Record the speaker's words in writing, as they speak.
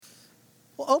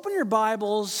Well, open your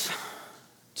Bibles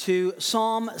to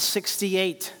Psalm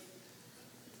 68.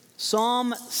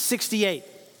 Psalm 68.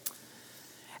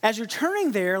 As you're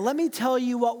turning there, let me tell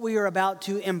you what we are about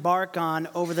to embark on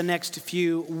over the next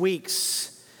few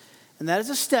weeks. And that is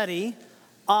a study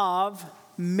of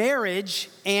marriage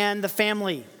and the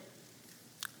family.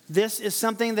 This is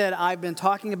something that I've been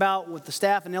talking about with the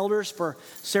staff and elders for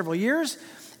several years.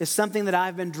 It's something that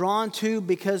I've been drawn to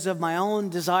because of my own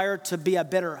desire to be a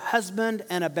better husband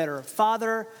and a better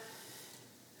father,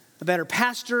 a better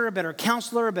pastor, a better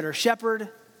counselor, a better shepherd.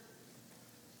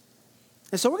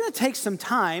 And so we're going to take some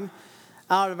time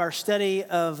out of our study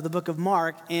of the book of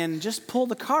Mark and just pull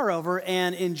the car over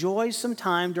and enjoy some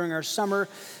time during our summer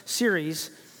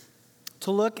series to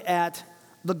look at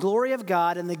the glory of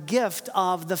God and the gift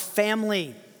of the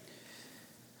family.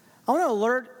 I want to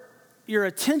alert your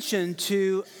attention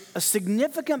to a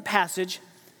significant passage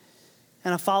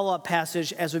and a follow-up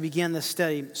passage as we begin this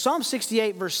study. Psalm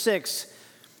 68, verse 6,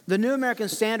 the New American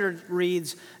Standard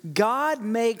reads, God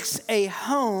makes a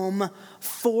home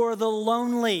for the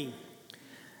lonely.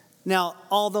 Now,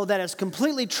 although that is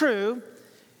completely true,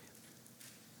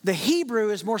 the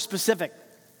Hebrew is more specific.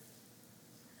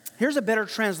 Here's a better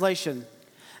translation.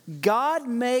 God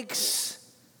makes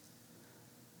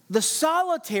the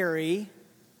solitary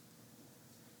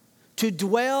to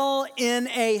dwell in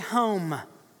a home.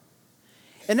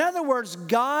 In other words,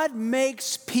 God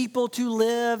makes people to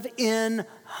live in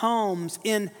homes,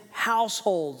 in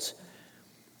households.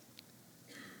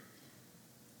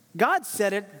 God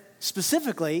said it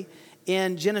specifically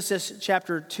in Genesis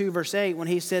chapter 2, verse 8, when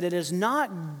he said, it is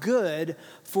not good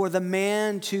for the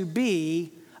man to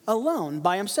be alone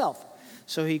by himself.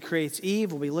 So he creates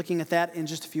Eve. We'll be looking at that in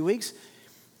just a few weeks.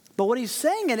 But what he's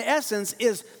saying in essence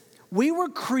is we were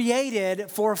created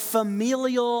for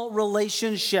familial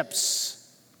relationships.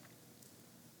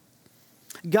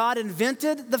 God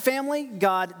invented the family,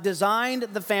 God designed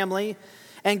the family,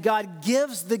 and God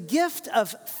gives the gift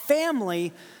of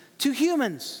family to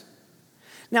humans.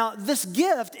 Now, this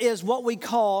gift is what we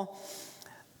call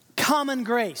common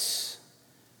grace.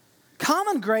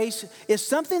 Common grace is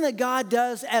something that God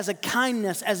does as a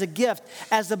kindness, as a gift,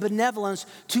 as a benevolence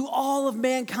to all of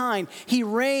mankind. He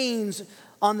reigns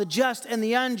on the just and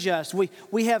the unjust.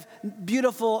 We have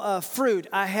beautiful fruit.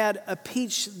 I had a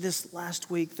peach this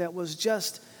last week that was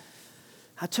just,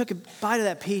 I took a bite of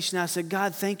that peach and I said,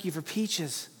 God, thank you for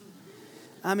peaches.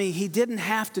 I mean, he didn't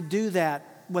have to do that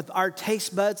with our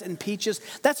taste buds and peaches.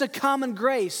 That's a common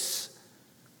grace.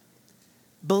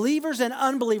 Believers and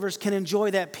unbelievers can enjoy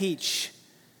that peach.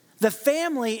 The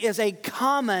family is a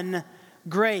common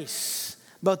grace.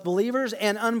 Both believers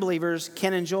and unbelievers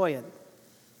can enjoy it.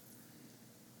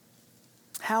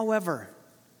 However,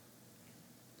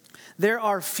 there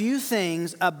are few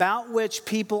things about which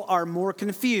people are more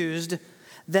confused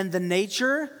than the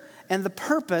nature and the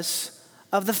purpose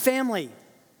of the family,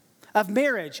 of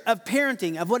marriage, of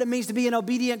parenting, of what it means to be an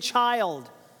obedient child.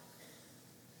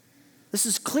 This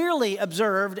is clearly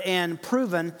observed and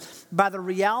proven by the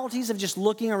realities of just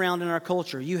looking around in our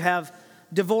culture. You have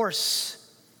divorce,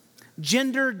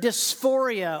 gender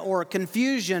dysphoria or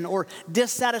confusion or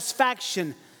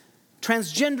dissatisfaction,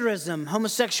 transgenderism,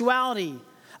 homosexuality,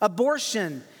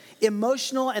 abortion,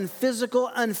 emotional and physical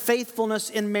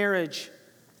unfaithfulness in marriage,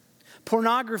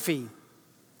 pornography,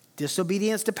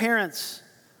 disobedience to parents,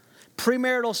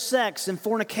 premarital sex and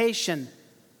fornication,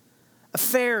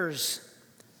 affairs,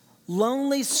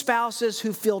 lonely spouses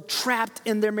who feel trapped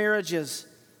in their marriages,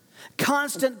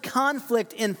 constant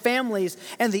conflict in families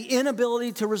and the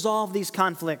inability to resolve these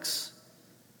conflicts,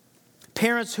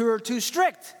 parents who are too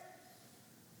strict,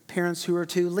 parents who are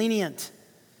too lenient,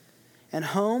 and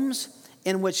homes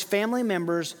in which family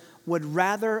members would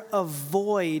rather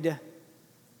avoid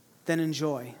than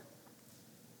enjoy.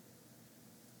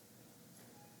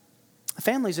 A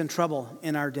family's in trouble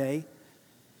in our day,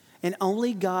 and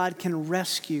only God can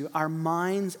rescue our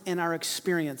minds and our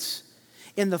experience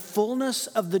in the fullness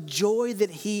of the joy that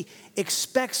he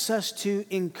expects us to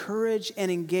encourage and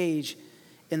engage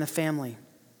in the family.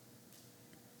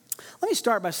 Let me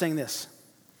start by saying this.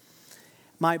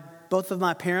 Both of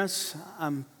my parents,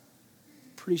 I'm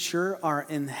pretty sure, are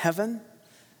in heaven,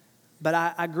 but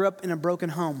I grew up in a broken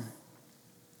home.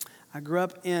 I grew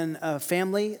up in a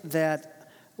family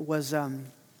that was,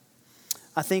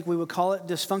 I think we would call it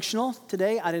dysfunctional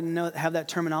today. I didn't have that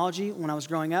terminology when I was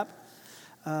growing up.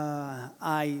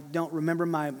 I don't remember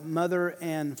my mother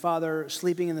and father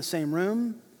sleeping in the same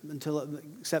room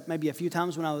except maybe a few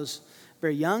times when I was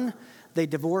very young. They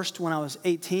divorced when I was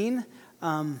 18.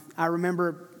 I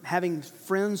remember having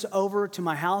friends over to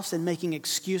my house and making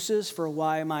excuses for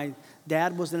why my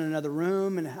dad was in another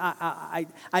room. And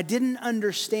I didn't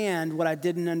understand what I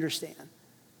didn't understand.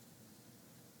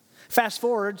 Fast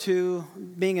forward to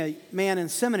being a man in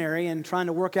seminary and trying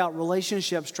to work out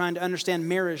relationships, trying to understand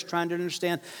marriage, trying to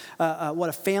understand what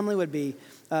a family would be,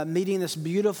 meeting this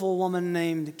beautiful woman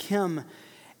named Kim.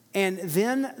 And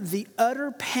then the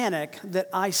utter panic that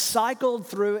I cycled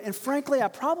through, and frankly, I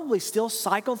probably still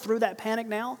cycle through that panic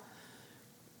now,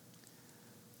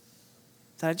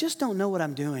 that I just don't know what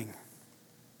I'm doing.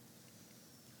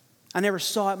 I never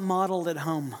saw it modeled at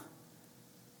home.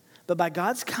 But by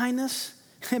God's kindness,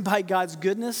 and by God's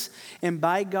goodness, and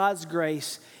by God's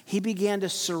grace, He began to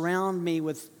surround me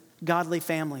with godly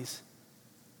families.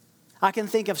 I can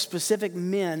think of specific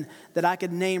men that I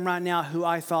could name right now who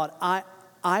I thought,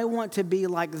 I want to be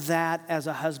like that as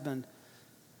a husband.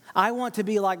 I want to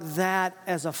be like that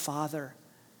as a father.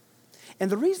 And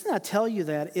the reason I tell you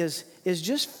that is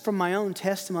just from my own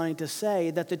testimony to say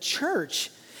that the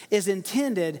church is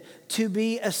intended to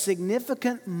be a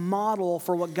significant model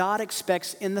for what God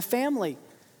expects in the family.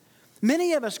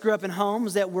 Many of us grew up in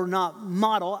homes that were not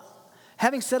model.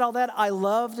 Having said all that, I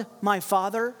loved my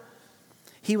father.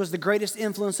 He was the greatest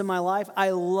influence in my life.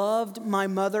 I loved my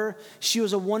mother. She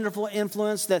was a wonderful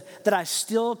influence that I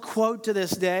still quote to this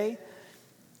day.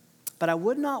 But I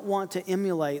would not want to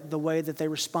emulate the way that they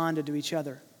responded to each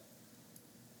other.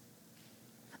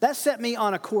 That set me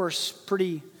on a course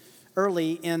pretty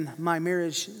early in my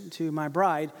marriage to my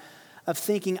bride of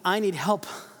thinking, I need help.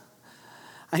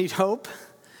 I need hope.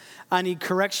 I need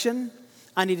correction.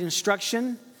 I need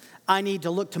instruction. I need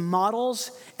to look to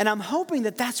models. And I'm hoping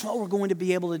that that's what we're going to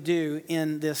be able to do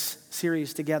in this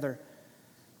series together.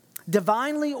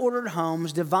 Divinely ordered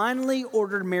homes, divinely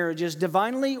ordered marriages,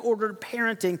 divinely ordered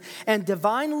parenting, and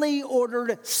divinely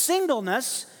ordered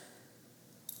singleness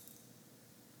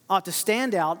ought to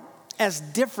stand out as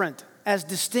different, as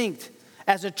distinct,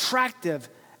 as attractive,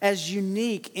 as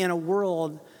unique in a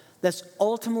world that's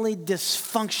ultimately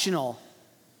dysfunctional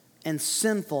and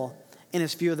sinful in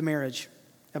its view of marriage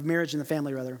and the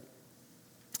family, rather.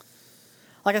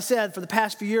 Like I said, for the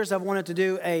past few years, I've wanted to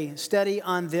do a study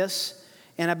on this,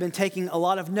 and I've been taking a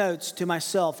lot of notes to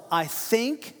myself. I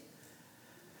think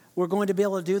we're going to be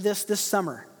able to do this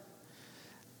summer,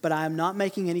 but I am not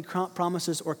making any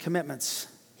promises or commitments.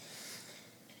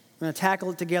 I'm going to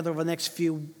tackle it together over the next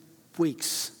few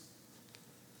weeks.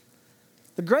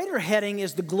 The greater heading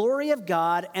is the glory of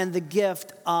God and the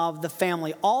gift of the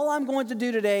family. All I'm going to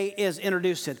do today is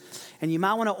introduce it. And you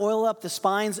might want to oil up the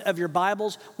spines of your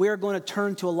Bibles. We are going to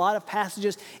turn to a lot of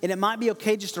passages, and it might be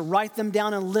okay just to write them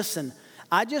down and listen.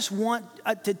 I just want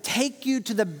to take you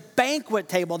to the banquet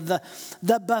table, the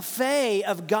buffet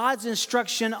of God's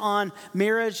instruction on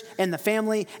marriage and the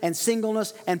family and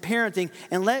singleness and parenting,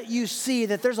 and let you see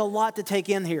that there's a lot to take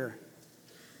in here.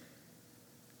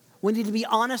 We need to be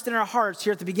honest in our hearts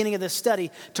here at the beginning of this study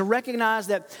to recognize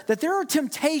that there are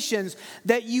temptations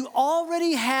that you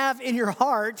already have in your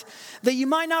heart that you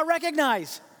might not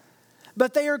recognize,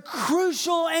 but they are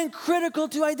crucial and critical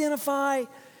to identify.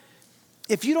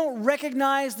 If you don't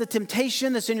recognize the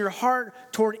temptation that's in your heart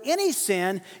toward any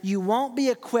sin, you won't be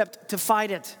equipped to fight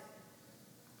it.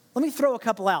 Let me throw a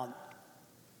couple out.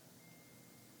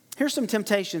 Here's some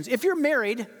temptations. If you're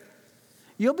married,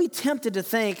 you'll be tempted to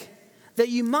think that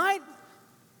you might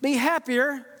be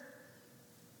happier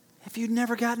if you'd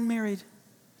never gotten married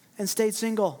and stayed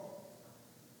single.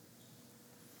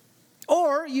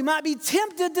 Or you might be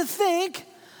tempted to think,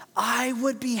 I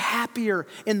would be happier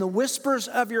in the whispers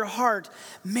of your heart,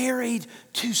 married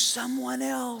to someone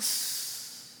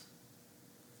else.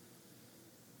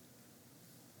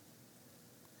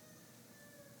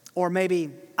 Or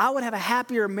maybe I would have a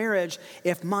happier marriage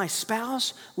if my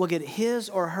spouse will get his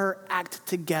or her act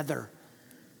together.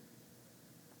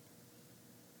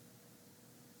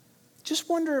 Just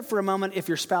wonder for a moment if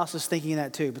your spouse is thinking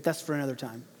that too, but that's for another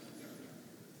time.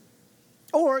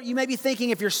 Or you may be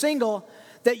thinking, if you're single,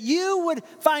 that you would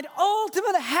find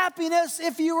ultimate happiness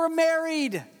if you were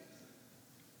married.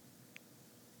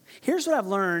 Here's what I've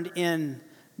learned in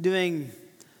doing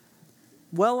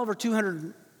well over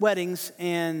 200 weddings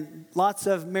and lots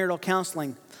of marital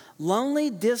counseling. Lonely,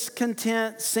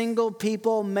 discontent single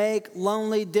people make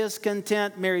lonely,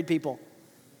 discontent married people.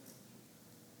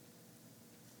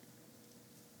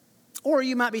 Or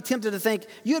you might be tempted to think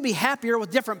you'd be happier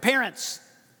with different parents.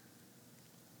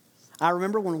 I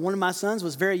remember when one of my sons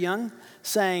was very young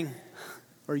saying,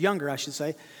 or younger I should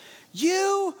say,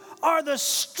 you are the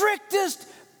strictest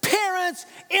parents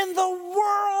in the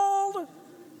world.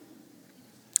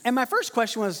 And my first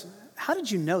question was, how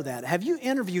did you know that? Have you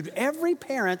interviewed every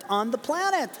parent on the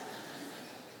planet?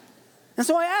 And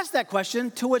so I asked that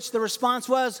question, to which the response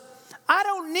was, I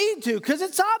don't need to because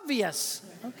it's obvious.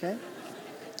 Okay,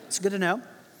 it's good to know.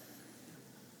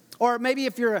 Or maybe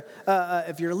if you're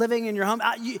living in your home,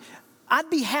 I'd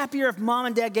be happier if mom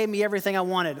and dad gave me everything I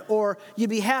wanted. Or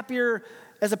you'd be happier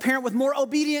as a parent with more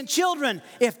obedient children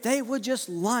if they would just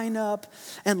line up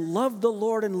and love the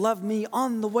Lord and love me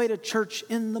on the way to church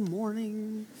in the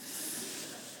morning.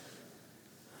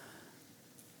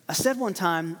 I said one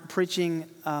time, preaching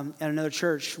at another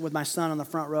church with my son on the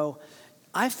front row,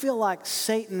 I feel like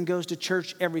Satan goes to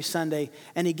church every Sunday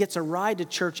and he gets a ride to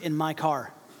church in my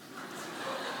car.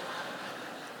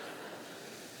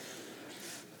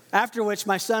 After which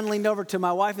my son leaned over to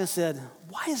my wife and said,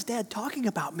 why is Dad talking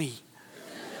about me?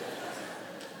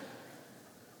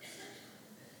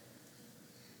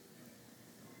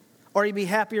 Or you'd be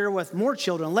happier with more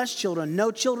children, less children,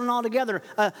 no children altogether,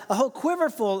 a whole quiver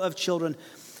full of children.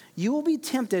 You will be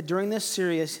tempted during this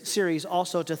series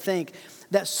also to think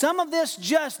that some of this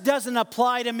just doesn't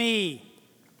apply to me.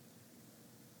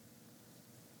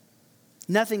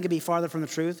 Nothing could be farther from the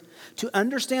truth. To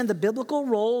understand the biblical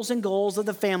roles and goals of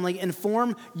the family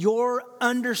inform your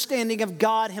understanding of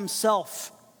God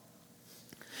himself.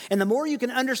 And the more you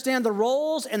can understand the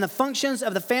roles and the functions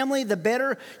of the family, the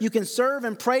better you can serve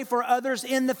and pray for others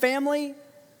in the family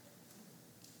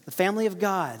of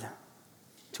God,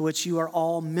 to which you are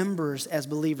all members as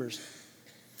believers.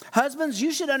 Husbands,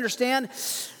 you should understand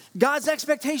God's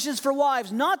expectations for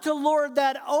wives, not to lord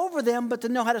that over them, but to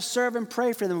know how to serve and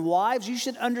pray for them. Wives, you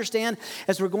should understand,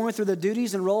 as we're going through the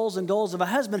duties and roles and goals of a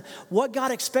husband, what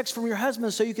God expects from your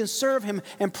husband so you can serve him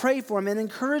and pray for him and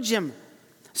encourage him.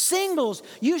 Singles,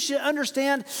 you should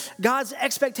understand God's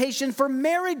expectation for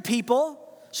married people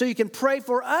so you can pray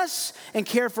for us and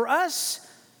care for us.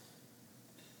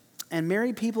 And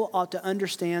married people ought to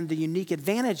understand the unique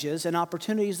advantages and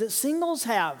opportunities that singles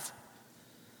have.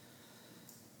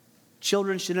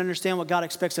 Children should understand what God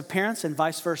expects of parents and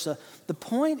vice versa. The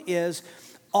point is,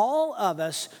 all of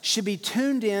us should be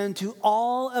tuned in to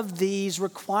all of these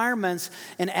requirements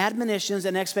and admonitions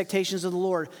and expectations of the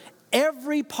Lord.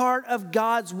 Every part of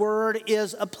God's word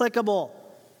is applicable.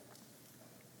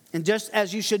 And just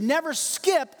as you should never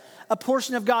skip a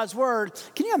portion of God's word,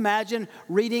 can you imagine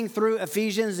reading through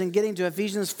Ephesians and getting to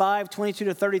Ephesians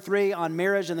 5:22-33 on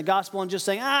marriage and the gospel and just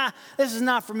saying, this is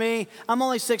not for me. I'm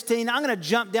only 16. I'm going to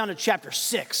jump down to chapter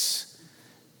 6.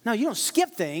 No, you don't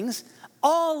skip things.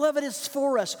 All of it is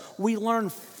for us. We learn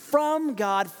from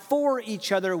God, for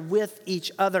each other, with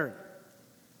each other.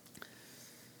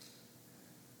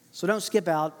 So don't skip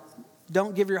out.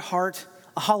 Don't give your heart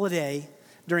a holiday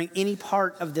during any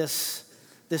part of this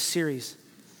series.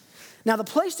 Now, the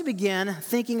place to begin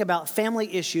thinking about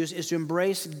family issues is to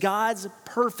embrace God's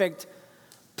perfect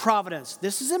providence.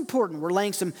 This is important. We're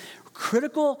laying some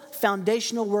critical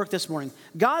foundational work this morning.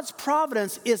 God's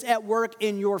providence is at work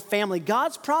in your family.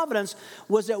 God's providence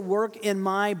was at work in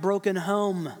my broken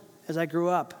home as I grew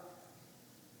up.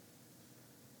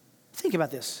 Think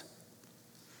about this.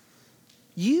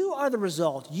 You are the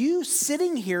result. You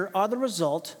sitting here are the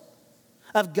result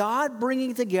of God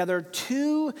bringing together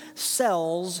two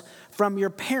cells from your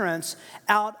parents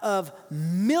out of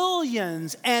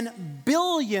millions and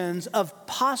billions of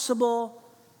possible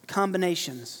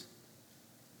combinations.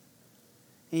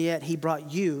 And yet he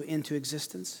brought you into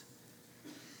existence.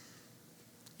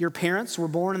 Your parents were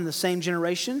born in the same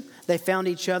generation. They found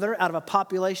each other out of a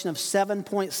population of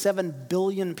 7.7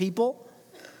 billion people.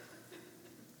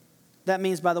 That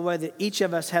means, by the way, that each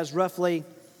of us has roughly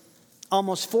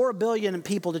almost 4 billion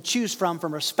people to choose from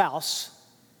a spouse,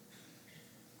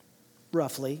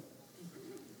 roughly.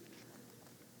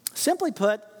 Simply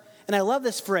put, and I love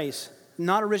this phrase,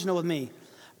 not original with me,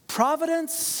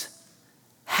 providence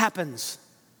happens.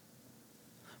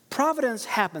 Providence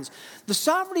happens. The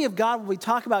sovereignty of God, when we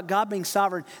talk about God being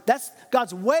sovereign, that's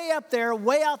God's way up there,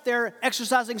 way out there,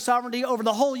 exercising sovereignty over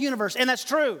the whole universe, and that's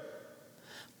true.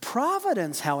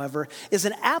 Providence, however, is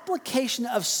an application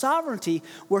of sovereignty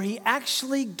where he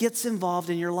actually gets involved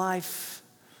in your life.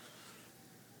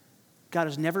 God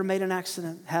has never made an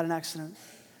accident, had an accident.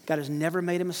 God has never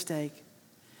made a mistake.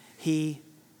 He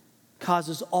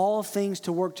causes all things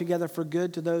to work together for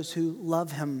good to those who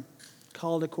love him,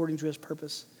 called according to his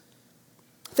purpose.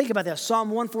 Think about this. Psalm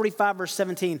 145, verse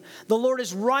 17. The Lord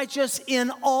is righteous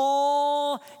in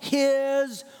all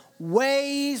his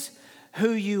ways.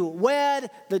 Who you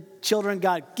wed, the children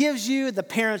God gives you, the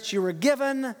parents you were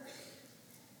given,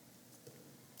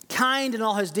 kind in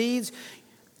all his deeds.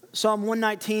 Psalm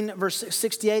 119, verse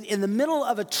 68, in the middle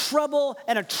of a trouble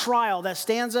and a trial, that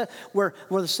stanza where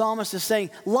the psalmist is saying,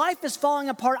 life is falling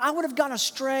apart. I would have gone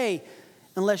astray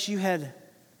unless you had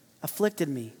afflicted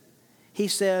me. He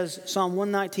says, Psalm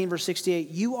 119, verse 68,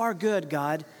 you are good,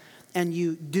 God, and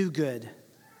you do good.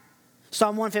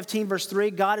 Psalm 115, verse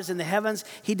 3, God is in the heavens.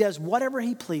 He does whatever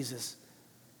he pleases.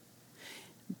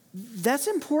 That's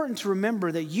important to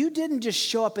remember, that you didn't just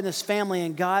show up in this family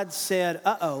and God said,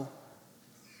 uh-oh,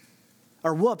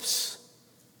 or whoops.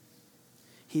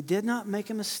 He did not make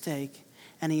a mistake,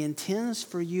 and he intends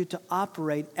for you to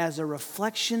operate as a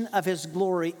reflection of his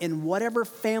glory in whatever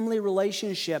family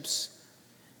relationships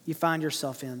you find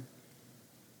yourself in.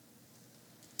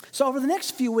 So over the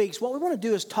next few weeks, what we want to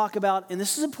do is talk about, and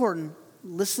this is important,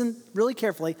 listen really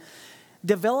carefully,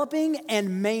 developing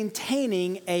and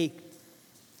maintaining a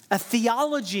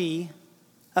theology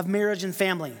of marriage and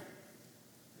family.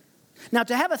 Now,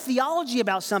 to have a theology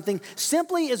about something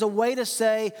simply is a way to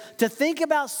say, to think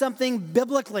about something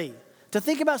biblically, to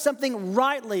think about something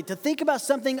rightly, to think about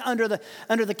something under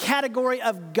the category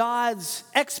of God's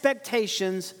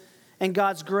expectations and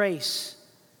God's grace.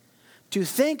 To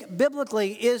think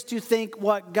biblically is to think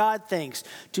what God thinks.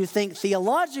 To think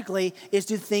theologically is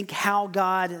to think how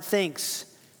God thinks.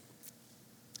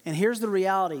 And here's the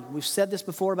reality. We've said this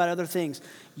before about other things.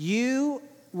 You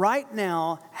right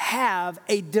now have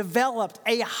a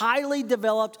highly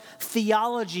developed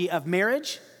theology of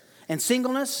marriage and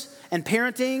singleness and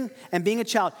parenting and being a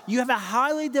child. You have a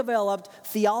highly developed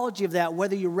theology of that,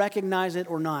 whether you recognize it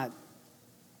or not.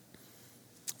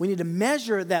 We need to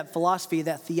measure that philosophy,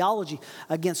 that theology,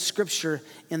 against Scripture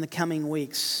in the coming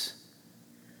weeks.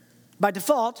 By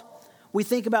default, we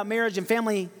think about marriage and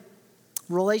family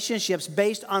relationships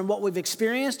based on what we've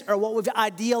experienced or what we've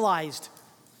idealized.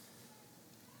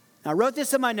 Now, I wrote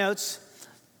this in my notes.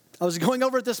 I was going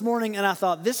over it this morning, and I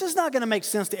thought, this is not going to make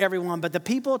sense to everyone, but the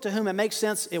people to whom it makes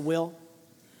sense, it will.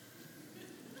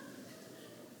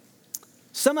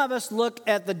 Some of us look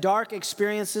at the dark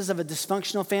experiences of a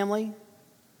dysfunctional family.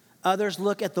 Others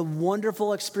look at the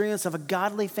wonderful experience of a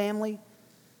godly family.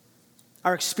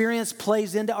 Our experience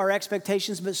plays into our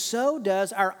expectations, but so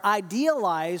does our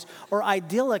idealized or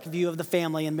idyllic view of the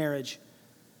family and marriage.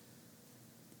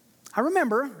 I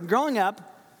remember growing up,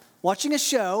 watching a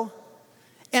show,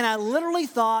 and I literally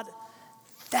thought,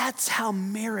 that's how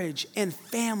marriage and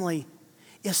family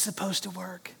is supposed to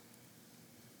work.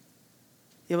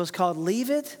 It was called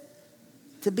Leave It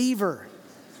to Beaver.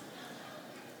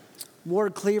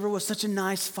 Ward Cleaver was such a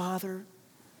nice father.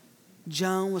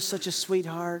 Joan was such a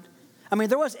sweetheart. I mean,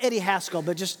 there was Eddie Haskell,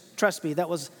 but just trust me, that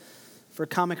was for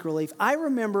comic relief. I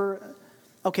remember,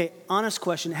 okay, honest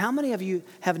question, how many of you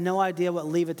have no idea what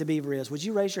Leave It to Beaver is? Would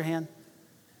you raise your hand?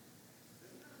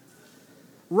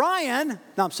 Ryan,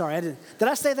 no, I'm sorry, I didn't. Did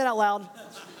I say that out loud?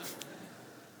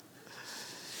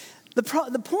 The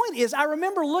point is, I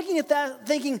remember looking at that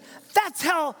thinking, that's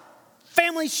how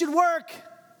families should work.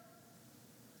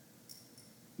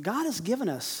 God has given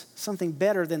us something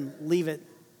better than Leave It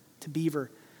to Beaver.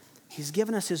 He's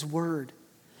given us his word.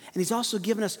 And he's also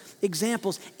given us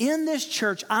examples. In this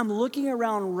church, I'm looking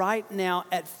around right now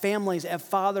at families, at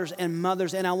fathers and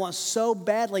mothers, and I want so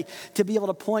badly to be able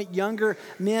to point younger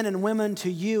men and women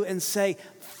to you and say,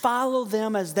 follow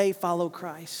them as they follow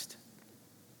Christ.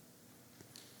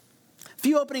 A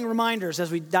few opening reminders as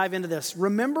we dive into this.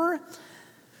 Remember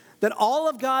that all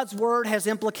of God's word has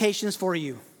implications for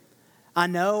you. I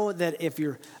know that if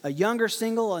you're a younger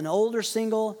single, an older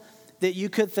single, that you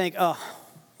could think, oh,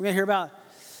 we're going to hear about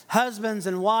husbands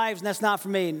and wives, and that's not for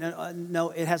me. No,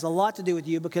 it has a lot to do with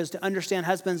you, because to understand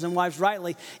husbands and wives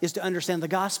rightly is to understand the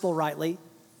gospel rightly.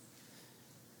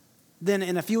 Then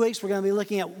in a few weeks, we're going to be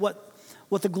looking at what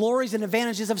the glories and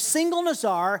advantages of singleness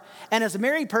are. And as a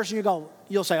married person,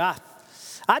 you'll say,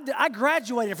 I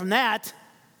graduated from that.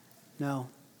 No.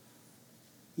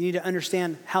 You need to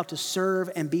understand how to serve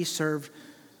and be served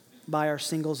by our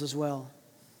singles as well.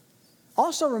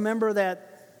 Also remember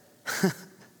that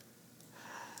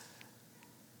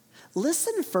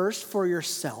listen first for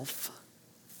yourself.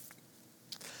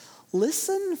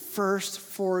 Listen first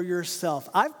for yourself.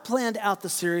 I've planned out the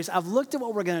series. I've looked at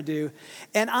what we're going to do.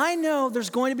 And I know there's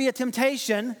going to be a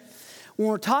temptation when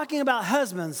we're talking about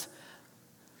husbands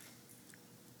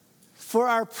for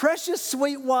our precious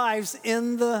sweet wives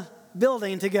in the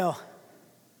building to go,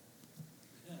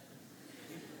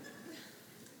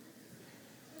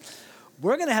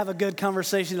 we're going to have a good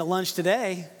conversation at lunch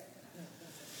today.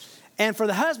 And for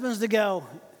the husbands to go,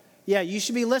 yeah, you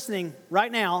should be listening right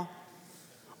now.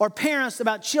 Or parents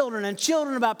about children and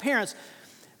children about parents.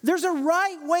 There's a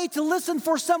right way to listen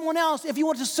for someone else if you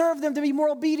want to serve them to be more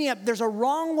obedient. There's a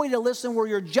wrong way to listen where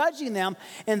you're judging them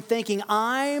and thinking,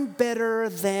 I'm better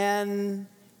than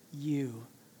you.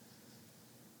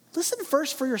 Listen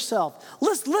first for yourself.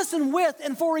 Let's listen with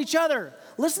and for each other.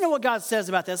 Listen to what God says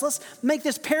about this. Let's make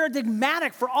this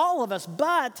paradigmatic for all of us.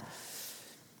 But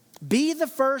be the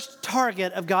first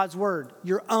target of God's word,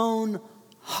 your own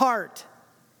heart.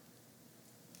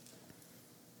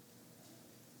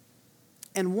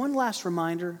 And one last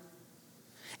reminder,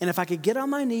 and if I could get on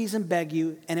my knees and beg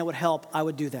you and it would help, I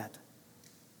would do that.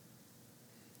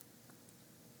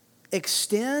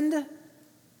 Extend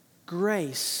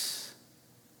grace,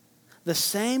 the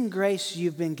same grace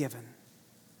you've been given.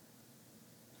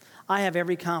 I have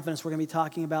every confidence we're going to be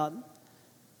talking about,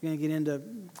 we're going to get into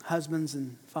husbands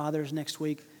and fathers next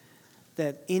week,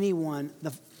 that anyone,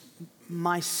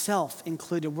 myself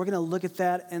included, we're going to look at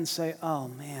that and say, oh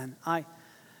man, I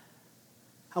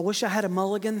wish I had a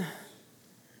mulligan.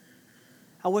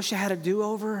 I wish I had a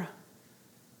do-over.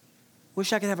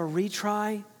 Wish I could have a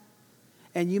retry.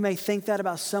 And you may think that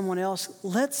about someone else.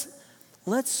 Let's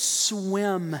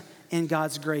swim in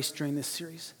God's grace during this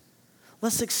series.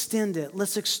 Let's extend it.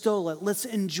 Let's extol it. Let's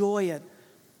enjoy it.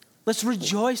 Let's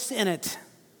rejoice in it.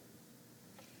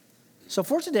 So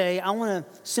for today, I want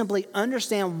to simply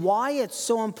understand why it's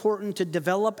so important to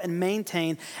develop and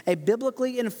maintain a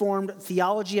biblically informed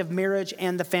theology of marriage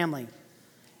and the family.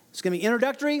 It's going to be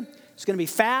introductory. It's going to be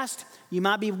fast. You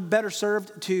might be better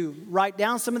served to write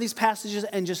down some of these passages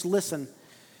and just listen.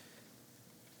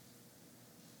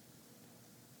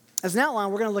 As an outline,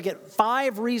 we're going to look at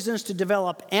 5 reasons to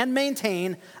develop and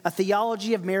maintain a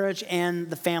theology of marriage and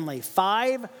the family.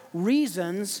 5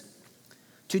 reasons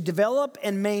to develop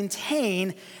and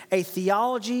maintain a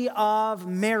theology of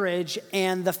marriage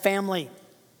and the family.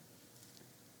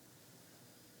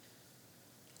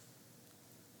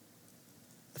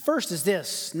 The first is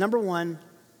this. Number 1,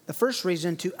 the first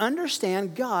reason, to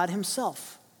understand God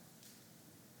himself.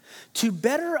 To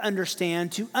better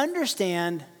understand,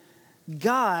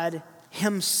 God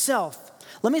himself.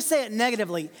 Let me say it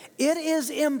negatively. It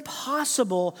is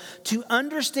impossible to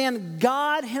understand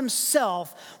God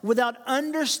himself without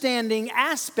understanding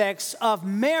aspects of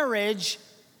marriage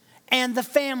and the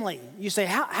family. You say,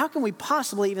 how can we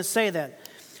possibly even say that?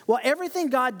 Well, everything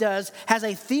God does has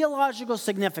a theological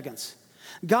significance.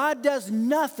 God does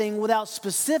nothing without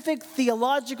specific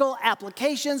theological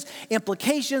applications,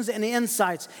 implications, and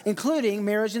insights, including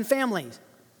marriage and family.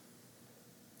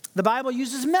 The Bible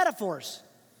uses metaphors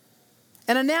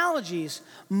and analogies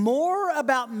more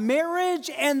about marriage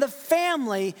and the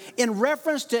family in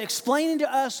reference to explaining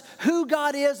to us who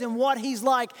God is and what he's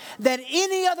like than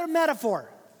any other metaphor.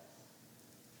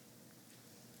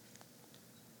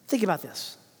 Think about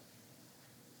this.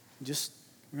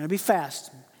 We're going to be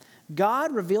fast.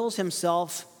 God reveals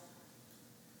himself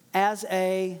as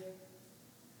a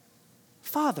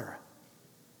father.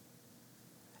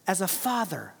 As a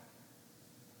father.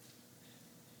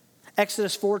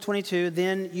 Exodus 4:22,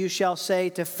 then you shall say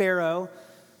to Pharaoh,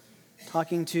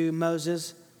 talking to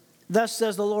Moses, thus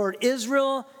says the Lord,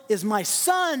 Israel is my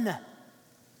son,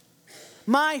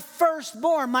 my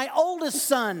firstborn, my oldest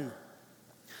son.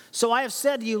 So I have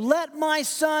said to you, let my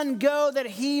son go that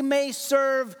he may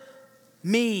serve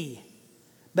me.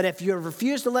 But if you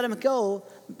refuse to let him go,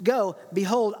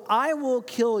 behold, I will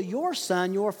kill your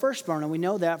son, your firstborn. And we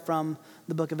know that from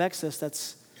the book of Exodus.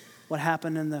 That's what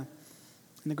happened in the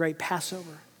great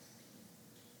Passover.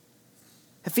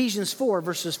 Ephesians 4,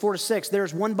 verses 4-6. There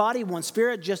is one body, one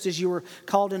spirit, just as you were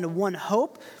called into one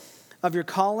hope of your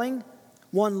calling,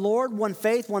 one Lord, one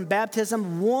faith, one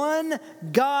baptism, one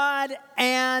God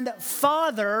and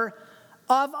Father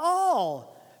of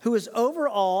all, who is over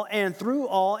all and through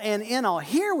all and in all.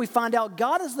 Here we find out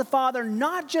God is the Father,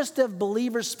 not just of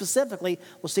believers specifically.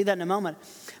 We'll see that in a moment.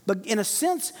 But in a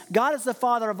sense, God is the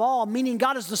Father of all, meaning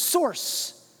God is the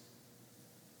source.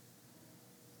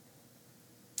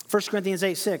 1 Corinthians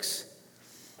 8:6.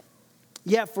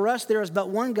 Yet for us there is but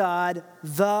one God,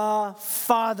 the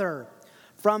Father,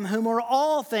 from whom are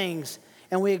all things,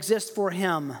 and we exist for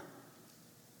him.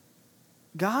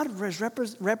 God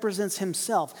represents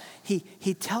himself.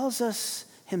 He tells us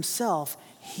himself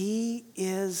he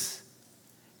is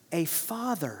a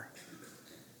father.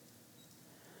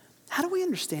 How do we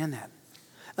understand that?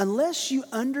 Unless you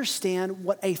understand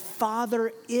what a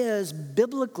father is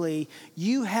biblically,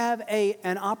 you have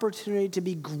an opportunity to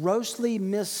be grossly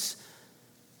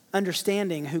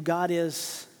misunderstanding who God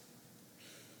is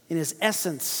in his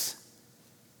essence,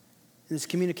 in his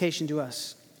communication to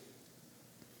us.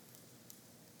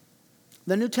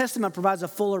 The New Testament provides a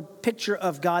fuller picture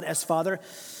of God as Father.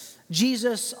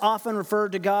 Jesus often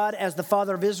referred to God as the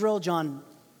Father of Israel, John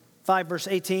 5, verse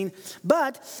 18.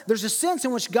 But there's a sense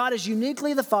in which God is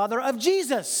uniquely the Father of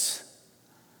Jesus.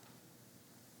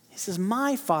 He says,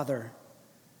 my Father,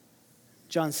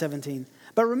 John 17.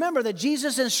 But remember that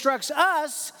Jesus instructs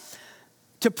us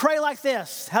to pray like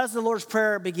this. How does the Lord's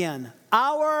Prayer begin?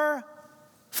 Our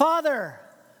Father,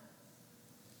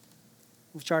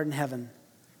 which art in heaven.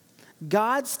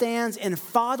 God stands in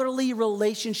fatherly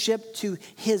relationship to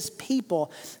his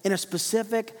people in a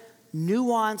specific,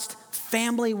 nuanced,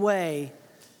 family way.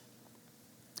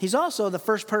 He's also the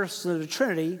first person of the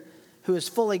Trinity who is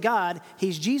fully God.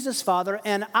 He's Jesus' Father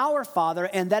and our Father,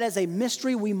 and that is a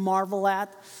mystery we marvel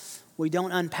at, we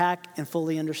don't unpack and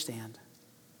fully understand.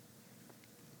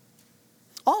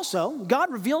 Also,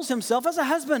 God reveals himself as a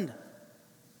husband.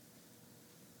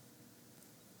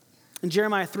 In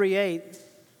Jeremiah 3:8,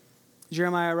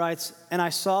 Jeremiah writes, and I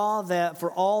saw that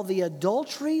for all the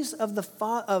adulteries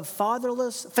of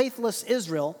faithless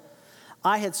Israel,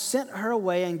 I had sent her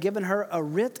away and given her a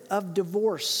writ of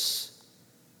divorce.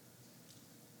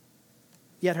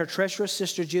 Yet her treacherous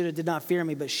sister Judah did not fear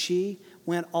me, but she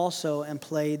went also and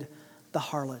played the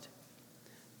harlot.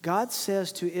 God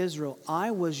says to Israel,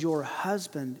 I was your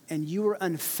husband, and you were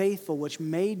unfaithful, which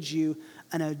made you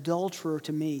an adulterer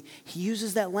to me. He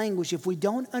uses that language. If we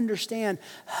don't understand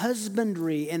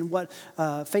husbandry and what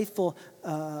faithful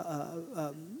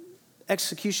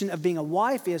execution of being a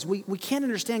wife is, we can't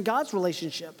understand God's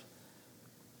relationship.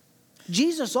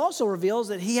 Jesus also reveals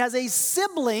that he has a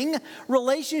sibling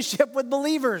relationship with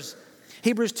believers.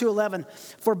 Hebrews 2:11,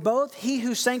 for both he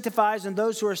who sanctifies and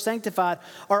those who are sanctified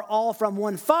are all from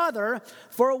one Father,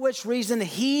 for which reason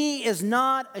he is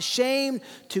not ashamed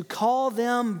to call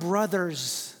them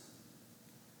brothers.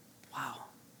 Wow.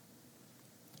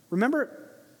 Remember,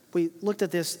 we looked at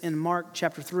this in Mark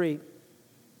chapter 3.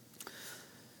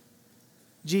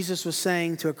 Jesus was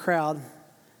saying to a crowd,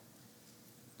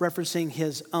 referencing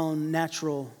his own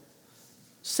natural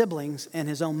siblings and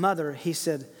his own mother, he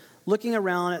said, looking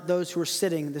around at those who were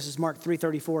sitting, this is Mark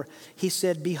 3:34, he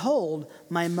said, behold,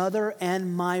 my mother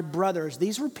and my brothers.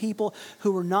 These were people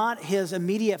who were not his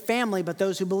immediate family, but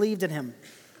those who believed in him.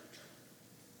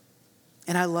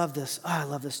 And I love this. Oh, I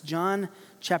love this. John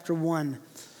chapter 1,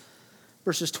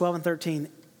 verses 12 and 13.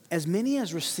 As many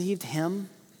as received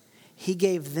him, he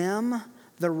gave them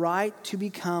the right to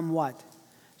become what?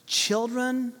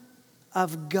 Children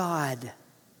of God.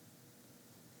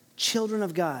 Children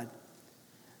of God.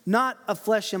 Not of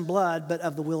flesh and blood, but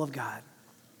of the will of God.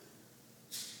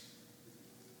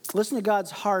 Listen to God's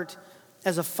heart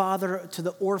as a father to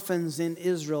the orphans in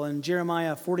Israel. In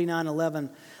Jeremiah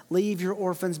 49:11, leave your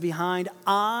orphans behind.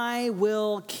 I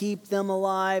will keep them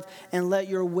alive, and let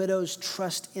your widows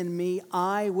trust in me.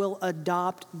 I will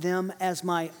adopt them as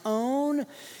my own.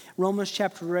 Romans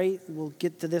chapter 8, we'll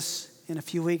get to this in a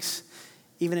few weeks,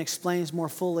 even explains more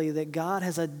fully that God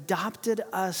has adopted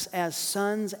us as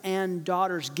sons and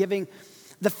daughters, giving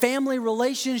the family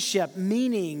relationship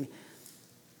meaning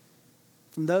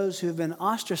from those who have been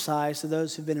ostracized to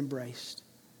those who have been embraced.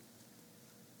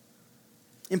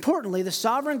 Importantly, the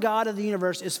sovereign God of the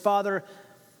universe is Father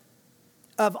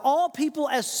of all people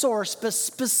as source, but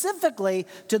specifically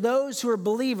to those who are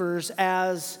believers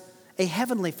as a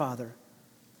heavenly Father.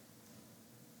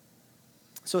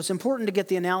 So it's important to get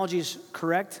the analogies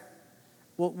correct.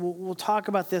 We'll talk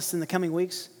about this in the coming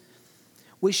weeks.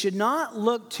 We should not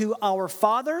look to our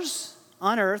fathers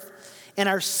on earth and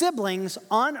our siblings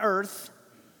on earth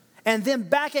and then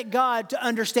back at God to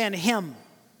understand him.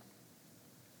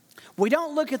 We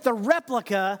don't look at the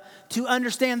replica to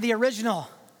understand the original.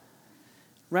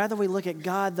 Rather, we look at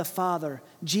God the Father,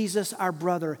 Jesus our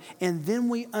brother, and then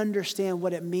we understand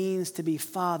what it means to be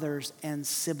fathers and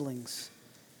siblings.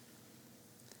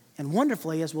 And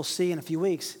wonderfully, as we'll see in a few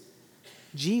weeks,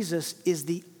 Jesus is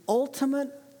the ultimate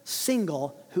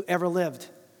single who ever lived.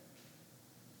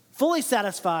 Fully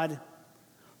satisfied,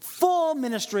 full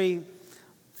ministry,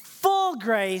 full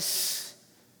grace,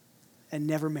 and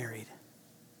never married.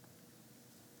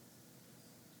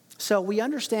 So we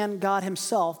understand God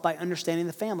himself by understanding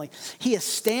the family. He is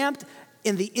stamped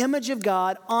in the image of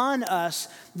God on us,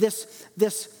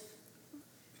 this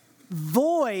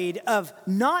void of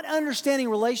not understanding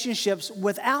relationships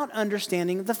without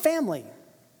understanding the family.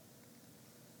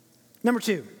 Number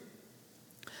two,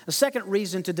 a second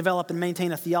reason to develop and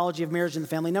maintain a theology of marriage in the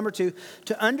family. Number two,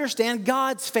 to understand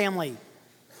God's family.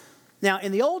 Now,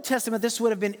 in the Old Testament, this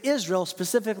would have been Israel.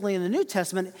 Specifically in the New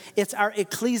Testament, it's our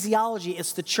ecclesiology.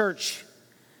 It's the church.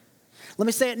 Let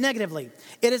me say it negatively.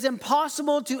 It is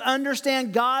impossible to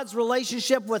understand God's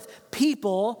relationship with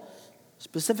people,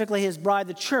 specifically his bride,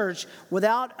 the church,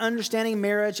 without understanding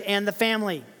marriage and the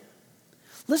family.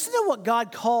 Listen to what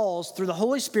God calls through the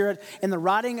Holy Spirit in the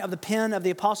writing of the pen of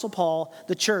the Apostle Paul,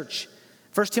 the church.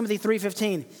 1 Timothy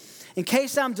 3:15. In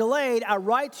case I'm delayed, I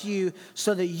write to you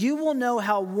so that you will know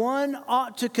how one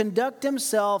ought to conduct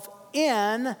himself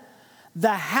in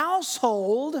the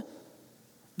household,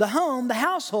 the home, the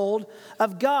household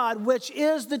of God, which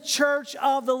is the church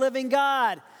of the living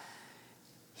God.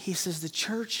 He says the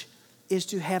church is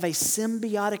to have a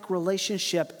symbiotic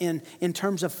relationship in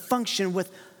terms of function with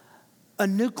a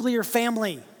nuclear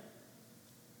family.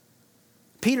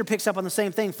 Peter picks up on the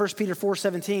same thing, 1 Peter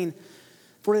 4:17.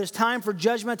 For it is time for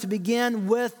judgment to begin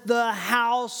with the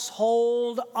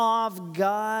household of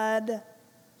God.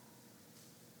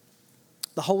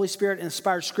 The Holy Spirit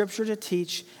inspired Scripture to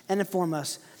teach and inform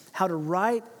us how to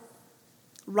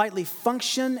rightly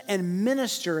function and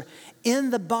minister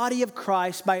in the body of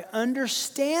Christ by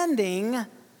understanding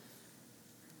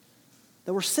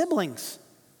that we're siblings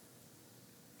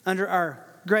under our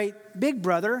great big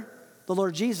brother, the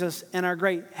Lord Jesus, and our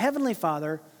great heavenly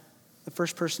Father, the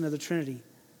first person of the Trinity.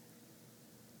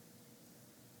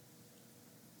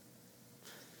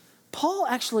 Paul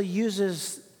actually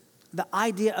uses the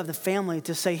idea of the family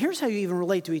to say, here's how you even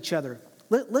relate to each other.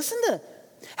 Listen to,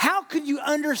 how could you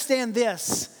understand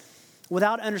this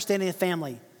without understanding the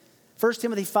family? 1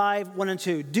 Timothy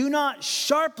 5:1-2. Do not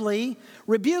sharply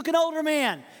rebuke an older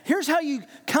man. Here's how you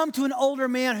come to an older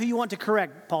man who you want to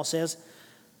correct, Paul says.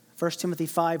 1 Timothy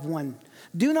 5:1.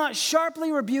 Do not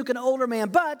sharply rebuke an older man,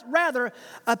 but rather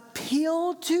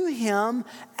appeal to him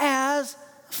as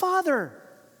father.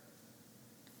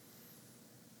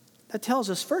 That tells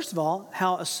us, first of all,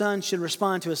 how a son should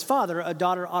respond to his father. A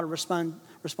daughter ought to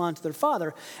respond to their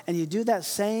father. And you do that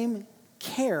same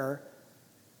care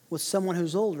with someone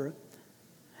who's older.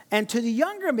 And to the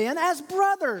younger men as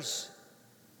brothers.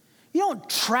 You don't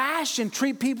trash and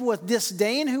treat people with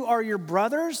disdain who are your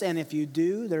brothers. And if you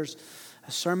do, there's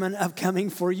a sermon upcoming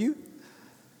for you.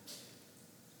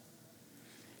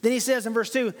 Then he says in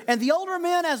verse 2, and the older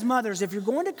men as mothers. If you're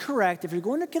going to correct, if you're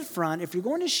going to confront, if you're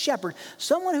going to shepherd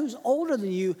someone who's older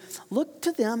than you, look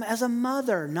to them as a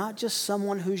mother, not just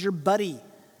someone who's your buddy.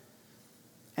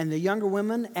 And the younger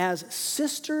women as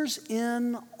sisters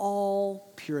in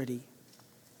all purity.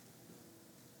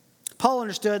 Paul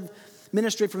understood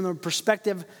ministry from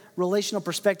the relational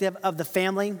perspective of the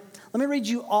family. Let me read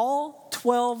you all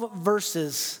 12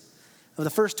 verses of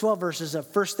the first 12 verses of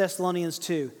 1 Thessalonians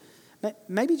 2.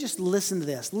 Maybe just listen to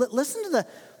this. Listen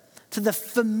to the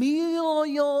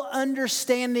familial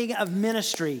understanding of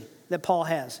ministry that Paul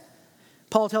has.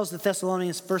 Paul tells the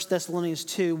Thessalonians, 1 Thessalonians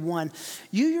 2:1,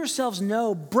 you yourselves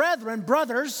know, brethren,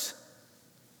 brothers,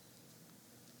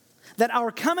 that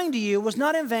our coming to you was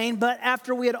not in vain, but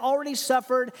after we had already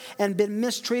suffered and been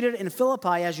mistreated in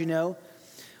Philippi, as you know,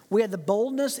 we had the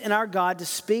boldness in our God to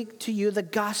speak to you the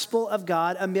gospel of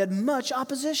God amid much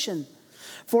opposition.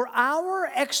 For our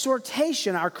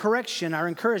exhortation, our correction, our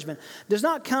encouragement does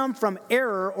not come from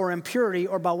error or impurity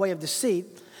or by way of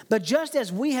deceit, but just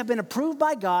as we have been approved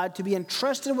by God to be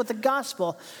entrusted with the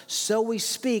gospel, so we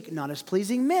speak, not as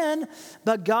pleasing men,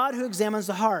 but God who examines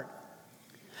the heart.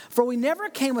 For we never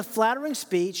came with flattering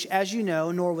speech, as you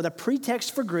know, nor with a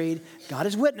pretext for greed, God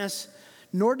is witness,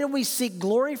 nor did we seek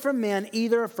glory from men,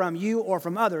 either from you or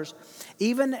from others,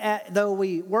 even though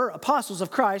we were apostles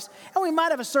of Christ, and we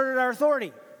might have asserted our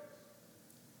authority.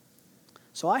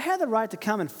 So I had the right to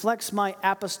come and flex my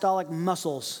apostolic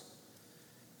muscles,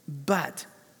 but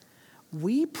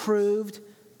we proved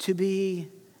to be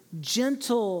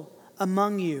gentle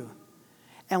among you.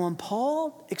 And when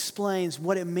Paul explains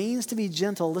what it means to be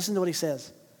gentle, listen to what he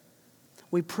says.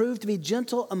 We proved to be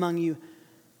gentle among you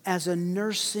as a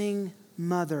nursing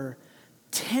mother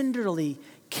tenderly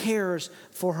cares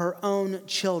for her own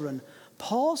children.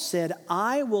 Paul said,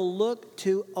 I will look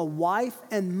to a wife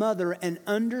and mother and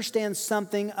understand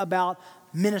something about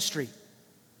ministry.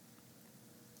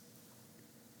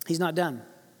 He's not done.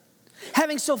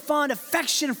 Having so fond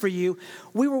affection for you,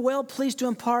 we were well pleased to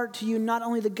impart to you not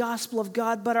only the gospel of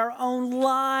God, but our own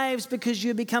lives, because you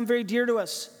have become very dear to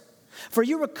us. For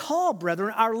you recall,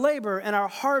 brethren, our labor and our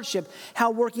hardship,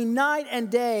 how working night and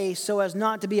day so as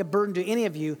not to be a burden to any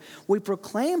of you, we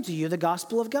proclaim to you the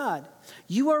gospel of God.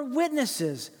 You are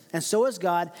witnesses, and so is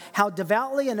God, how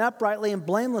devoutly and uprightly and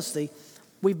blamelessly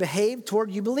we behaved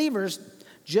toward you believers,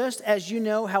 just as you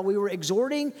know how we were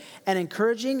exhorting and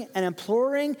encouraging and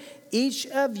imploring each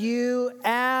of you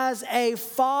as a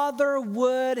father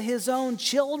would his own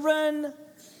children,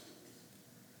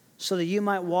 so that you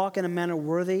might walk in a manner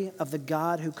worthy of the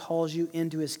God who calls you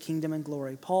into his kingdom and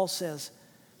glory. Paul says,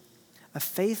 A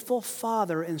faithful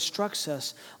father instructs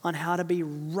us on how to be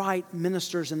right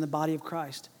ministers in the body of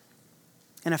Christ.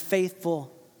 And a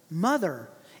faithful mother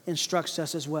instructs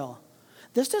us as well.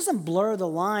 This doesn't blur the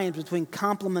lines between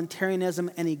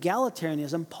complementarianism and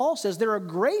egalitarianism. Paul says there are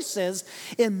graces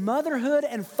in motherhood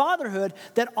and fatherhood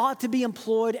that ought to be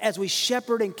employed as we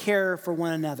shepherd and care for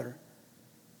one another.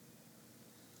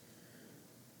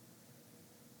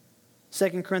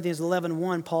 2 Corinthians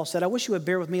 11:1, Paul said, I wish you would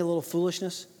bear with me a little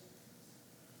foolishness,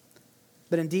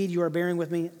 but indeed you are bearing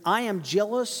with me. I am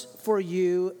jealous for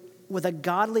you with a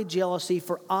godly jealousy,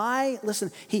 for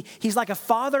listen, he's like a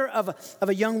father of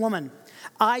a young woman.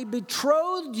 I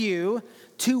betrothed you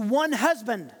to one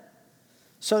husband,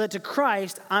 so that to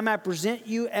Christ I might present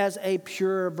you as a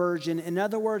pure virgin. In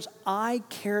other words, I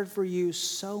cared for you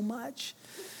so much.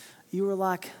 You were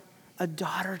like a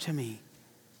daughter to me,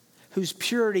 whose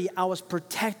purity I was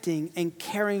protecting and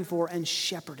caring for and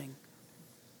shepherding.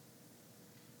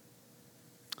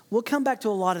 We'll come back to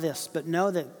a lot of this, but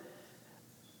know that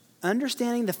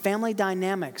understanding the family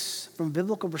dynamics from a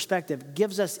biblical perspective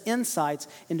gives us insights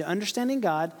into understanding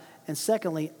God, and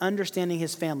secondly, understanding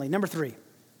his family. Number 3,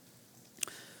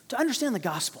 to understand the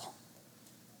gospel,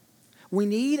 we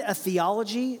need a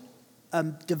theology,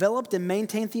 developed and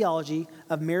maintained theology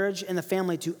of marriage and the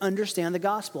family to understand the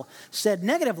gospel. Said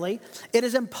negatively, it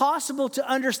is impossible to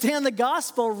understand the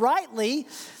gospel rightly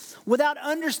without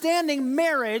understanding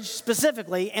marriage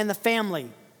specifically and the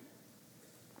family.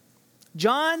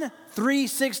 John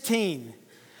 3:16,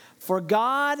 for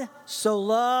God so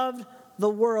loved the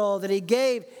world that he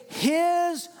gave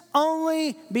his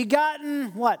only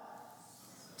begotten, what?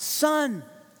 Son.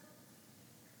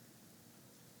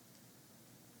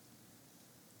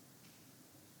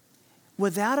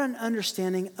 Without an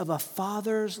understanding of a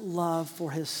father's love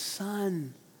for his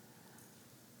son,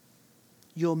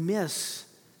 you'll miss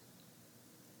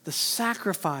the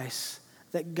sacrifice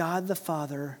that God the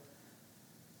Father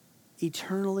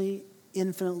eternally,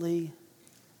 infinitely,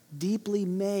 deeply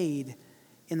made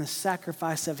in the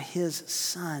sacrifice of his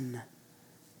Son.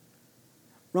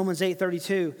 Romans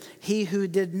 8:32, he who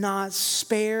did not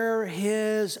spare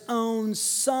his own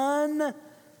Son,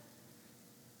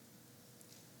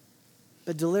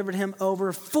 but delivered him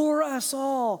over for us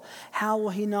all, how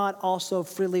will he not also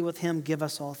freely with him give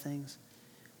us all things?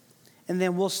 And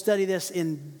then we'll study this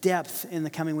in depth in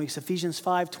the coming weeks. Ephesians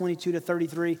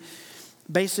 5:22-33.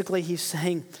 Basically, he's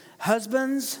saying,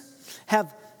 husbands,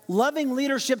 have loving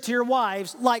leadership to your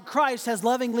wives like Christ has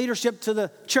loving leadership to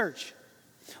the church.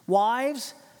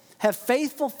 Wives, have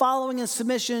faithful following and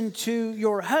submission to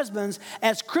your husbands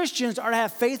as Christians are to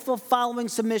have faithful following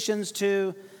submissions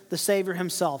to the Savior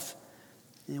himself.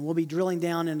 And we'll be drilling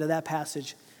down into that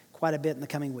passage quite a bit in the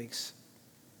coming weeks.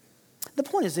 The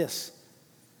point is this.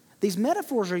 These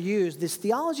metaphors are used, this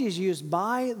theology is used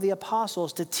by the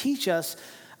apostles to teach us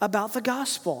about the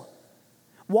gospel.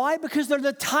 Why? Because they're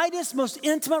the tightest, most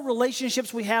intimate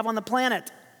relationships we have on the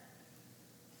planet.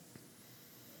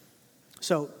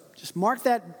 So just mark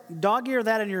that, dog-ear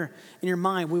that in your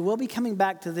mind. We will be coming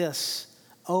back to this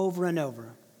over and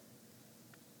over.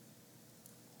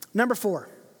 Number 4,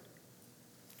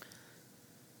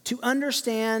 to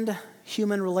understand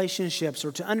human relationships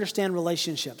or to understand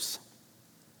relationships.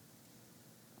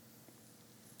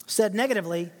 Said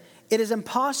negatively, it is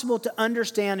impossible to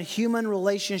understand human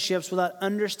relationships without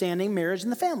understanding marriage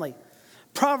and the family.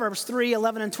 Proverbs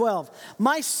 3:11 and 12.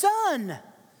 My son,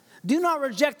 do not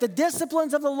reject the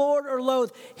disciplines of the Lord or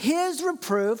loathe his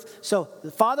reproof. So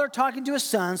the father talking to his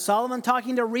son, Solomon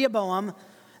talking to Rehoboam.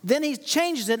 Then he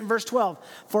changes it in verse 12.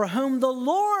 For whom the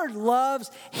Lord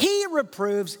loves, he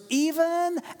reproves,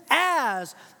 even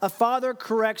as a father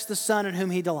corrects the son in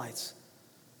whom he delights.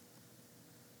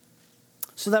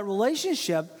 So that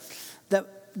relationship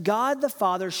that God the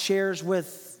Father shares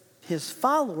with his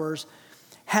followers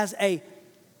has a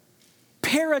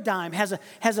paradigm, has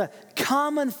a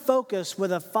common focus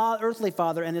with a earthly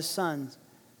father and his sons.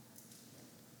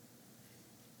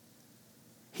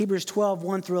 Hebrews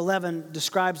 12:1-11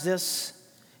 describes this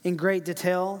in great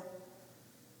detail.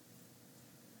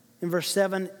 In verse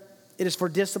 7, it is for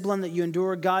discipline that you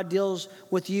endure. God deals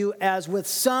with you as with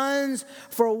sons.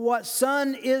 For what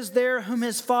son is there whom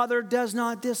his father does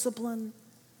not discipline?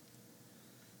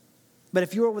 But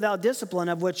if you are without discipline,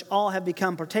 of which all have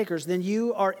become partakers, then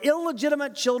you are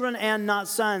illegitimate children and not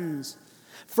sons.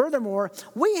 Furthermore,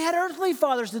 we had earthly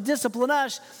fathers to discipline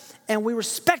us, and we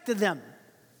respected them.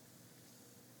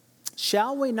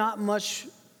 Shall we not much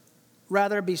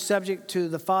rather be subject to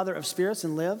the Father of spirits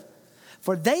and live?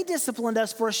 For they disciplined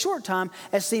us for a short time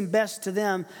as seemed best to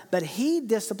them, but he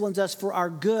disciplines us for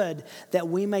our good, that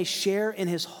we may share in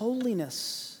his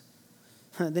holiness.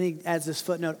 Then he adds this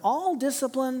footnote, all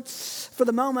discipline for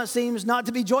the moment seems not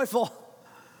to be joyful,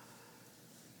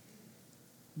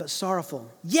 but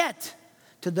sorrowful. Yet,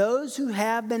 to those who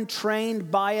have been trained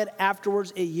by it,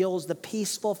 afterwards it yields the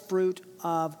peaceful fruit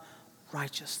of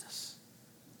righteousness.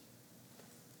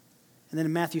 And then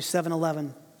in Matthew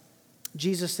 7:11,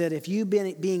 Jesus said, if you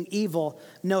being evil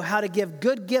know how to give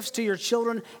good gifts to your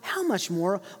children, how much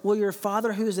more will your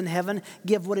Father who is in heaven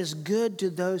give what is good to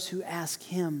those who ask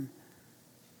him?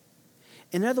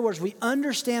 In other words, we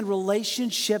understand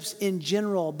relationships in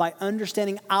general by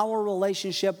understanding our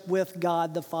relationship with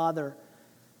God the Father.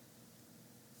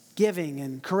 Giving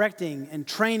and correcting and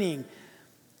training,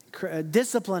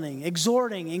 disciplining,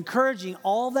 exhorting, encouraging,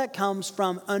 all that comes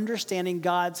from understanding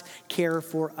God's care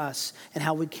for us and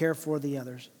how we care for the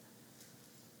others.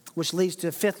 Which leads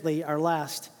to, fifthly, our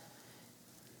last,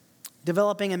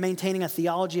 developing and maintaining a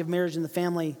theology of marriage and the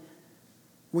family.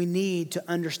 We need to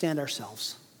understand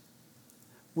ourselves.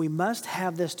 We must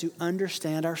have this to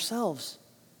understand ourselves.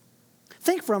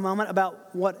 Think for a moment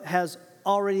about what has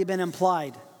already been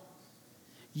implied.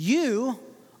 You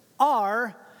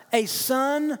are a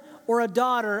son or a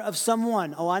daughter of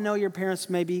someone. Oh, I know your parents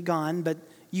may be gone, but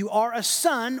you are a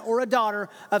son or a daughter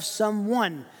of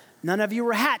someone. None of you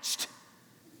were hatched.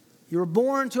 You were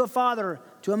born to a father,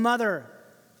 to a mother.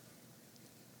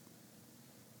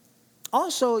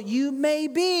 Also, you may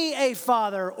be a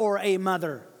father or a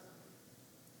mother.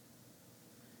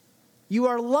 You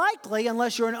are likely,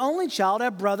 unless you're an only child, a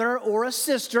brother or a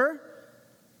sister.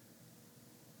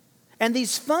 And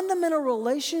these fundamental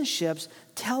relationships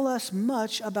tell us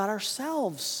much about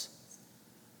ourselves.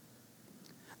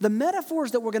 The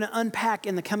metaphors that we're going to unpack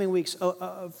in the coming weeks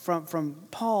from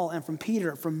Paul and from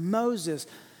Peter, from Moses,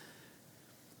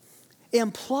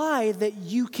 imply that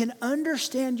you can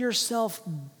understand yourself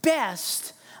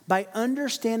best by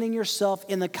understanding yourself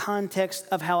in the context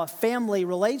of how a family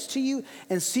relates to you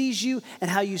and sees you and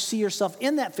how you see yourself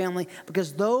in that family,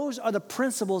 because those are the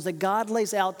principles that God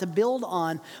lays out to build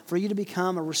on for you to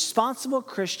become a responsible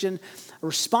Christian, a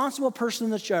responsible person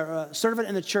in the church, servant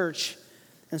in the church,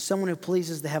 and someone who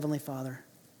pleases the Heavenly Father.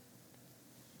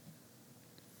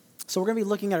 So we're going to be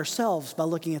looking at ourselves by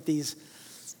looking at these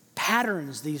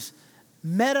patterns, these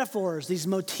metaphors, these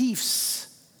motifs.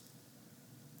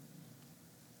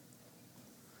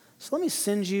 So let me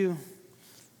send you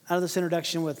out of this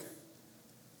introduction with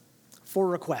 4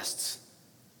 requests.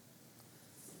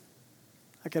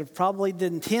 I could have probably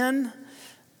done 10,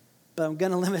 but I'm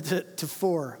going to limit it to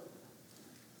 4.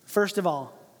 First of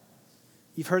all,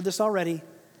 you've heard this already.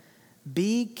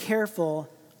 Be careful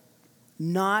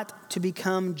not to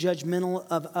become judgmental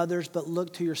of others, but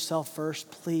look to yourself first,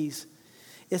 please.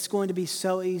 It's going to be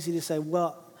so easy to say,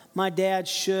 well, my dad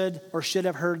should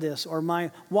have heard this, or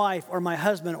my wife, or my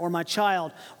husband, or my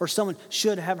child, or someone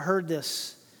should have heard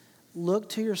this. Look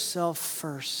to yourself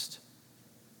first.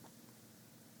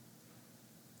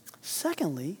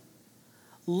 Secondly,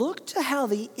 look to how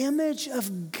the image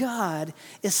of God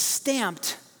is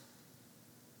stamped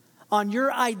on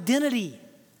your identity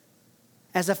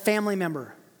as a family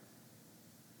member.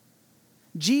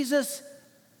 Jesus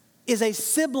is a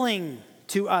sibling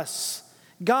to us.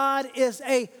 God is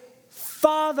a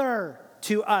father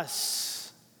to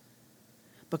us.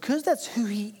 Because that's who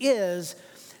he is,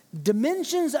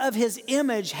 dimensions of his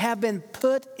image have been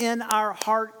put in our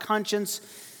heart, conscience,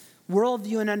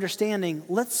 worldview, and understanding.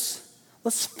 Let's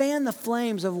fan the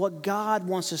flames of what God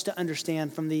wants us to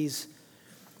understand from these,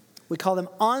 we call them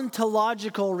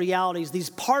ontological realities, these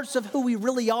parts of who we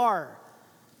really are.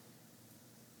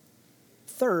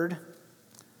 Third,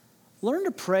 learn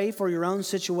to pray for your own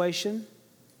situation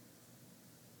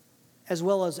as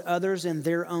well as others in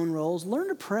their own roles. Learn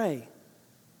to pray.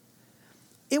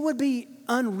 It would be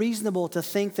unreasonable to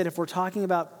think that if we're talking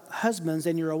about husbands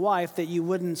and you're a wife, that you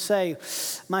wouldn't say,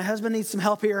 my husband needs some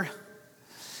help here.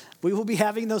 We will be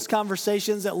having those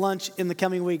conversations at lunch in the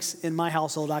coming weeks in my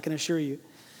household, I can assure you.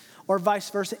 Or vice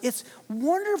versa. It's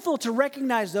wonderful to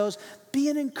recognize those, be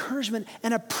an encouragement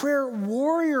and a prayer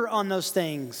warrior on those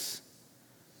things.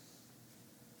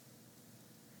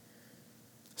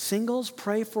 Singles,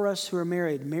 pray for us who are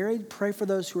married. Married, pray for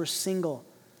those who are single.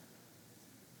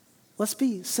 Let's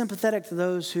be sympathetic to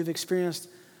those who've experienced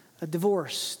a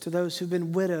divorce, to those who've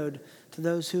been widowed, to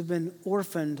those who've been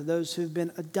orphaned, to those who've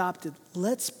been adopted.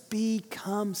 Let's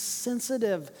become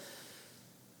sensitive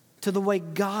to the way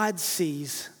God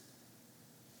sees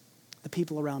the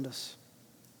people around us.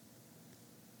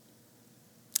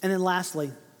 And then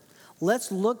lastly,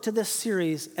 let's look to this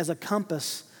series as a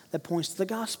compass that points to the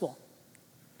gospel.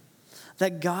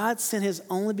 That God sent his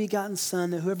only begotten Son,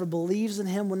 that whoever believes in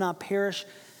him will not perish,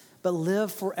 but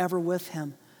live forever with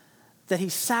him. That he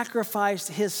sacrificed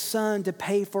his son to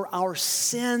pay for our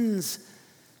sins.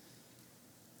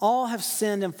 All have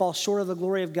sinned and fall short of the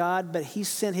glory of God, but he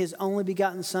sent his only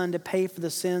begotten son to pay for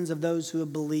the sins of those who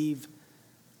have believed.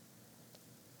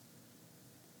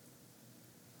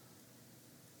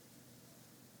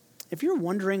 If you're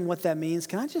wondering what that means,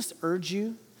 can I just urge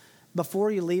you before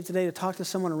you leave today to talk to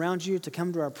someone around you, to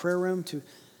come to our prayer room, to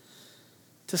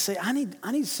say, I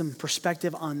need some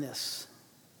perspective on this.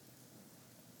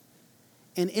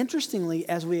 And interestingly,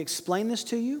 as we explain this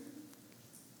to you,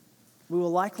 we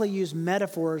will likely use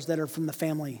metaphors that are from the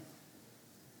family.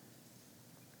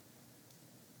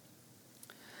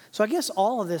 So I guess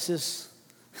all of this is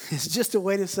just a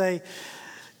way to say,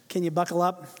 can you buckle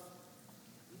up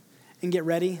and get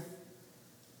ready?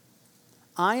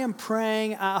 I am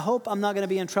praying. I hope I'm not going to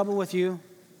be in trouble with you,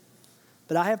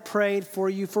 but I have prayed for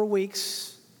you for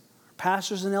weeks.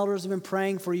 Pastors and elders have been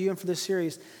praying for you and for this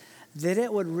series, that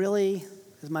it would really,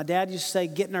 as my dad used to say,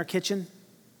 get in our kitchen.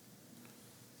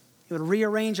 It would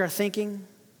rearrange our thinking.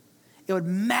 It would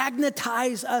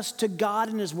magnetize us to God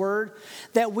and his word,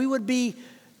 that we would be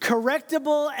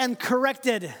correctable and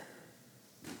corrected.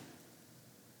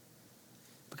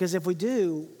 Because if we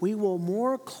do, we will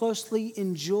more closely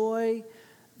enjoy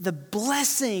the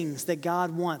blessings that God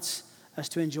wants us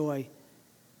to enjoy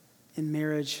in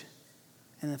marriage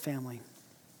and the family.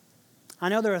 I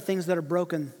know there are things that are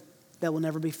broken that will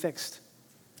never be fixed.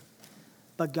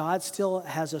 But God still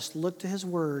has us look to his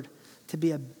word to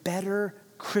be a better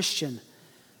Christian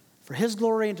for his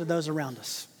glory and to those around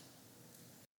us.